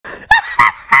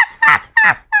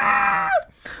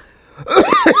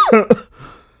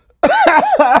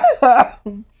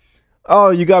Oh,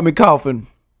 you got me coughing.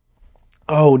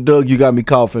 Oh, Doug, you got me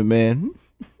coughing, man.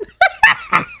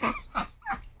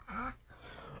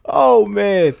 Oh,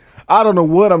 man. I don't know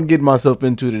what I'm getting myself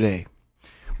into today.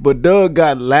 But Doug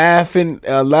got laughing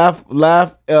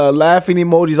emojis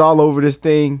all over this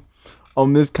thing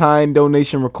on this kind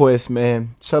donation request,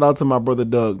 man. Shout out to my brother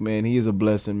Doug, man. He is a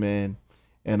blessing, man.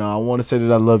 And I want to say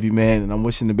that I love you, man. And I'm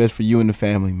wishing the best for you and the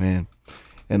family, man.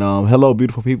 And hello,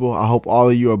 beautiful people. I hope all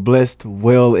of you are blessed,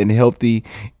 well, and healthy,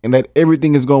 and that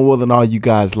everything is going well in all you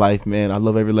guys' life, man. I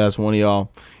love every last one of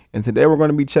y'all. And today we're going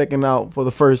to be checking out for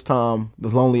the first time the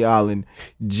Lonely Island,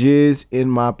 Jizz in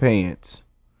My Pants.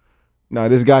 Now,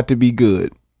 this got to be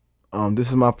good. This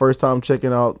is my first time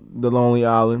checking out the Lonely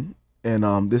Island,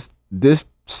 and this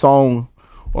song,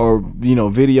 or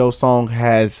video song,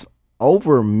 has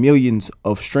over millions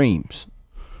of streams.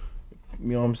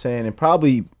 You know what I'm saying? And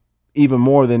probably even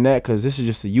more than that, because this is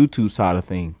just the YouTube side of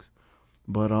things.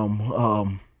 But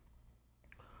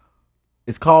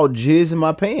it's called Jizz in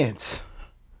My Pants.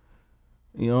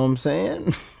 You know what I'm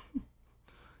saying?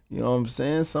 You know what I'm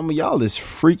saying? Some of y'all is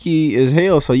freaky as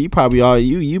hell, so you probably are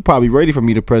you probably ready for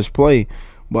me to press play.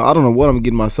 But I don't know what I'm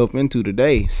getting myself into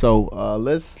today. So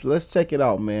let's check it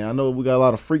out, man. I know we got a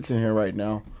lot of freaks in here right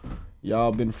now.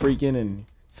 Y'all been freaking, and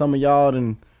some of y'all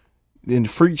done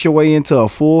freaked your way into a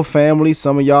full family.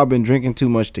 Some of y'all been drinking too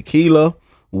much tequila,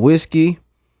 whiskey.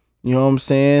 You know what I'm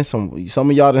saying? Some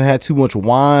of y'all done had too much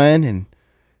wine and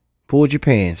pulled your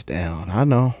pants down. I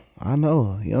know.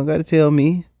 You don't got to tell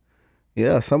me.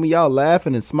 Yeah, some of y'all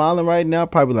laughing and smiling right now,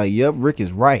 probably like, yep, Rick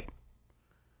is right.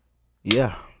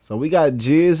 Yeah, so we got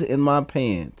Jizz in My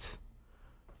Pants.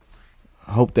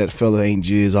 I hope that fella ain't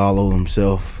jizz all over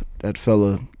himself. That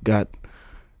fella got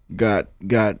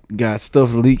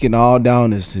stuff leaking all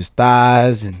down his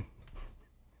thighs, and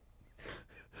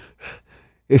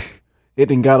it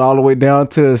done got all the way down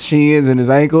to his shins and his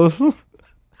ankles.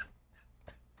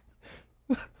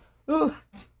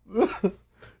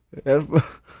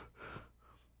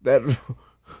 That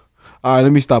all right,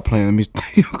 let me stop playing.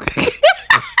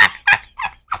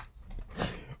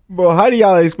 Bro, how do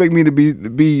y'all expect me to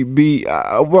be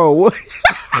bro, what?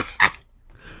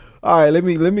 All right, let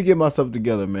me get myself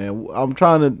together, man. I'm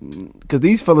trying to, because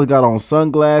these fellas got on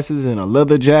sunglasses and a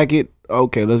leather jacket.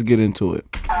 Okay, let's get into it.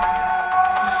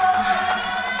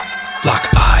 Lock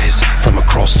eyes from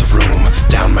across the room,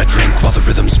 down my drink while the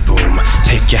rhythms boom.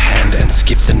 Take your hand and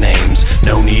skip the names,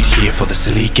 no need here for the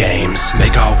silly games.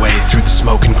 Make our way through the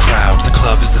smoking crowd, the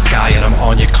club is the sky and I'm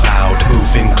on your cloud.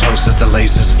 Move in close as the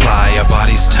lasers fly, our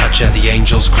bodies touch and the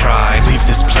angels cry. Leave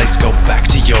this place, go back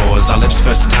to yours, our lips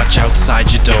first touch outside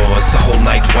your doors. The whole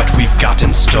night what we've got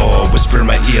in store, whisper in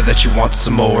my ear that you want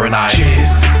some more, and I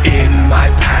jizz in my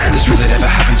pants. This really never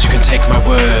happens, you can take my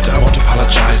word. I won't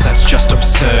apologize, that's just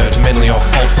absurd. Mainly your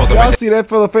fault for the y'all see that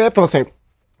fella say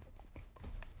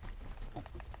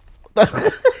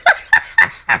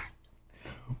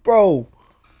bro,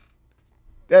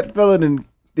 that fella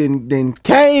then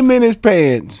came in his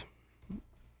pants.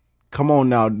 Come on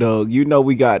now, Doug. You know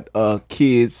we got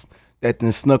kids that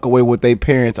then snuck away with their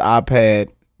parents' iPad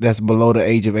that's below the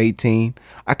age of 18.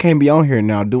 I can't be on here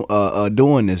now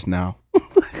doing this now.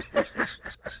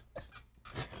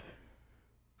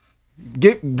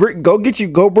 Go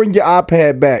bring your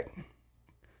iPad back.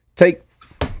 Take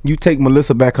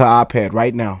Melissa back her iPad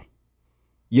right now.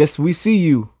 Yes, we see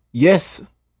you. Yes.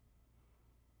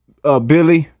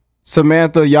 Billy,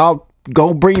 Samantha, y'all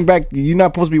go bring back. You're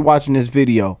not supposed to be watching this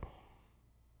video.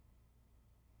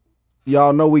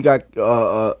 Y'all know we got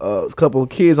a couple of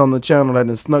kids on the channel that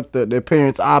done snuck their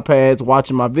parents' iPads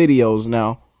watching my videos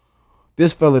now.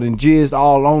 This fella done jizzed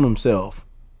all on himself.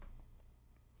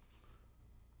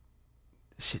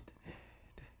 Shit.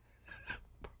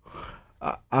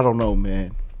 I don't know,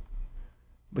 man.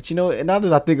 But now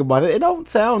that I think about it, it don't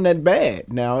sound that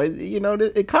bad. Now,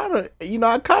 it kind of,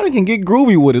 I kind of can get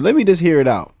groovy with it. Let me just hear it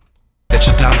out. That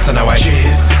you're dancing now, I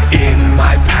jizz in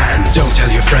my pants. Don't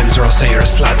tell your friends or I'll say you're a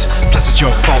slut. Plus it's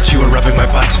your fault you were rubbing my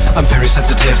butt. I'm very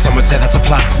sensitive, some would say that's a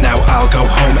plus. Now I'll go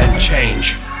home and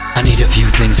change. I need a few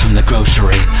things from the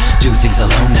grocery. Do things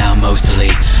alone now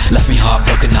mostly. Left me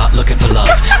heartbroken, not looking for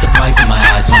love. Surprise in my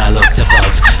eyes when I looked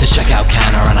above the checkout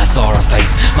counter and I saw her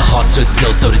face. My heart stood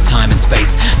still, so did time and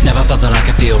space. Never thought that I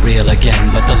could feel real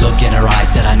again, but the look in her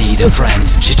eyes said I need a friend.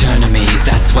 She turned to me,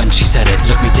 that's when she said it.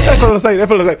 Look me dead. That fella say. That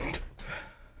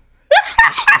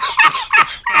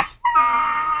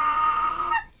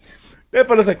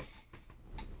fella say.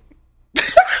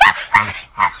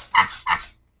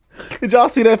 Did y'all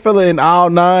see that fella in aisle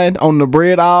 9 on the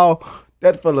bread aisle?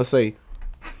 That fella say.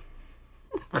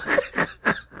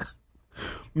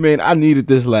 Man, I needed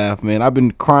this laugh, man. I've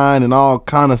been crying and all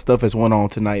kind of stuff has went on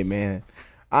tonight, man.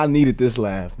 I needed this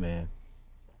laugh, man.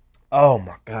 Oh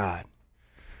my God.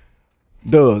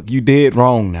 Doug, you dead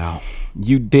wrong now.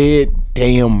 You dead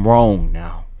damn wrong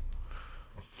now.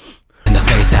 In the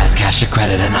face, ask cash or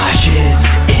credit, and I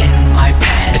jizzed in my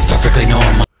pants. It's perfectly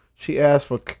normal. She asked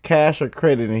for cash or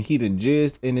credit and he done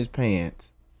jizzed in his pants.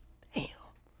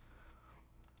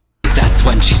 That's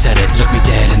when she said it. Look me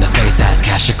dead in the face, ask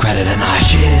cash or credit, and I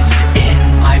jizzed in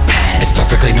my pants. It's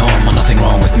perfectly normal, nothing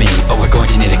wrong with me, but we're going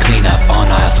to need a cleanup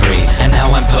on aisle 3. And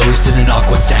now I'm posed in an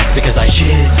awkward stance because I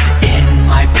jizzed in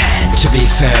my pants. To be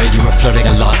fair, you were flirting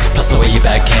a lot, plus the way you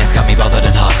bag cans got me bothered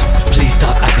and hot. Please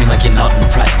stop acting like you're not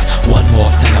impressed. One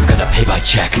more thing, I'm gonna pay by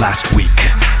check. Last week,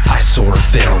 I saw a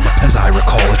film. As I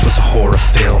recall, it was a horror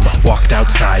film. Walked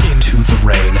outside into the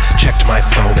rain, checked my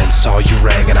phone and saw you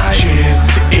rang, and I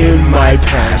jizzed in my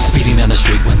pants. Speeding down the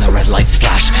street when the red lights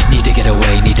flash. Need to get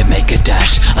away, need to make a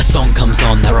dash. A song comes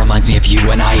on that reminds me of you,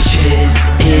 and I jizz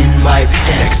in my pants.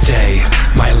 The next day,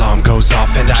 my alarm goes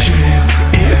off and I jizz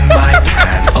in my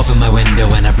pants. Open my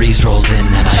window and a breeze rolls in,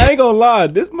 and I ain't gonna lie,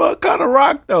 this mug kind of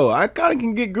rock though. I kind of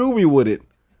can get groovy with it.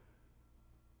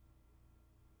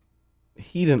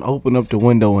 He done opened up the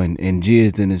window and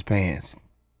jizzed in his pants.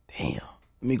 Damn. Let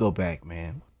me go back,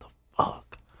 man. What the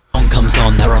fuck? Song comes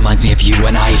on that reminds me of you,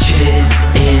 and I jizz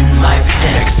in my pants.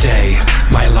 The next day,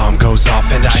 my alarm goes off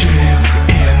and I jizz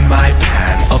in my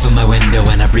pants. Open my window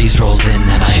and a breeze rolls in,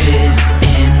 and I jizz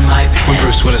in my pants. When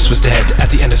Bruce Willis was dead at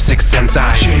the end of Sixth Sense,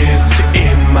 I jizzed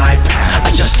in my pants.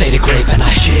 I just ate a grape and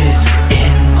I jizzed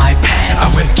in my pants. I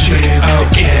went jizzed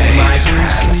in my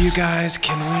pants. Seriously, you guys,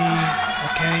 can we?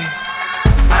 Okay.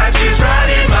 I jizz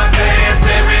right in my pants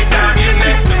every time you're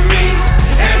next to me.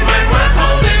 And when we're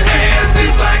holding hands,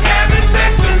 it's like having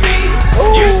sex to me.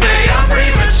 Ooh. You say I'm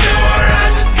premature, I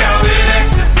just go in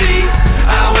ecstasy.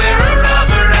 I wear a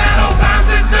rubber at all times,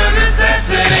 it's a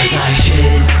necessity. 'Cause I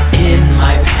jizz in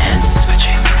my pants. I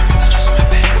jizz in my pants, I jizz in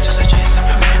my pants, I jizz in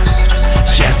my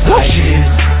pants. Yes, I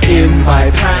jizz in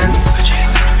my pants. I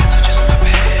jizz in my pants, I jizz in my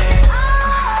pants.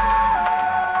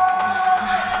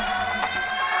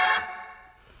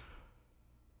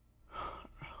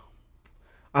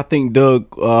 I think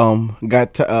Doug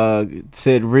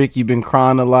said, Rick, you've been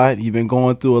crying a lot. You've been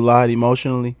going through a lot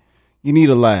emotionally. You need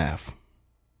a laugh.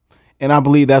 And I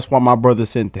believe that's why my brother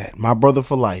sent that. My brother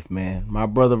for life, man. My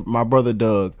brother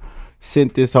Doug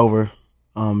sent this over.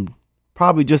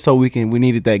 Probably just so we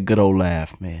needed that good old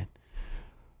laugh, man.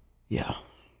 Yeah.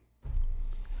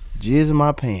 Jizz in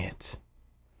my pants.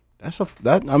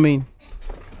 I mean,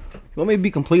 you want me to be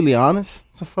completely honest?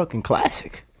 It's a fucking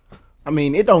classic. I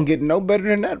mean, it don't get no better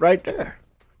than that right there.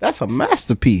 That's a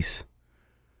masterpiece.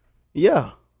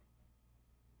 Yeah.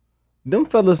 Them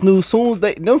fellas knew soon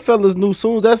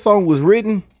that song was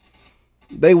written,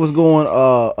 they was going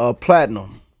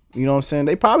platinum. You know what I'm saying?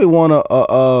 They probably won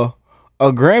a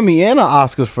Grammy and an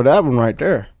Oscars for that one right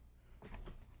there.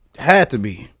 Had to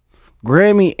be.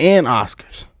 Grammy and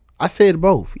Oscars. I said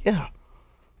both. Yeah.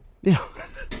 Yeah.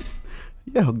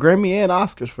 Yeah, Grammy and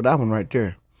Oscars for that one right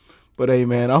there. But hey,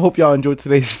 man, I hope y'all enjoyed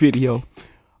today's video.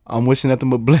 I'm wishing nothing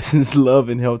but blessings, love,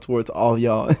 and health towards all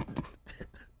y'all.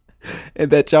 And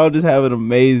that y'all just have an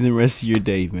amazing rest of your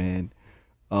day, man.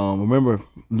 Remember,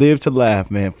 live to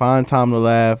laugh, man. Find time to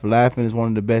laugh. Laughing is one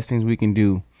of the best things we can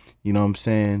do. You know what I'm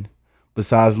saying?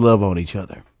 Besides love on each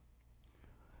other.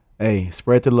 Hey,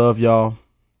 spread the love, y'all.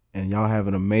 And y'all have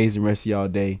an amazing rest of y'all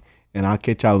day. And I'll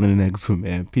catch y'all in the next one,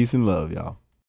 man. Peace and love, y'all.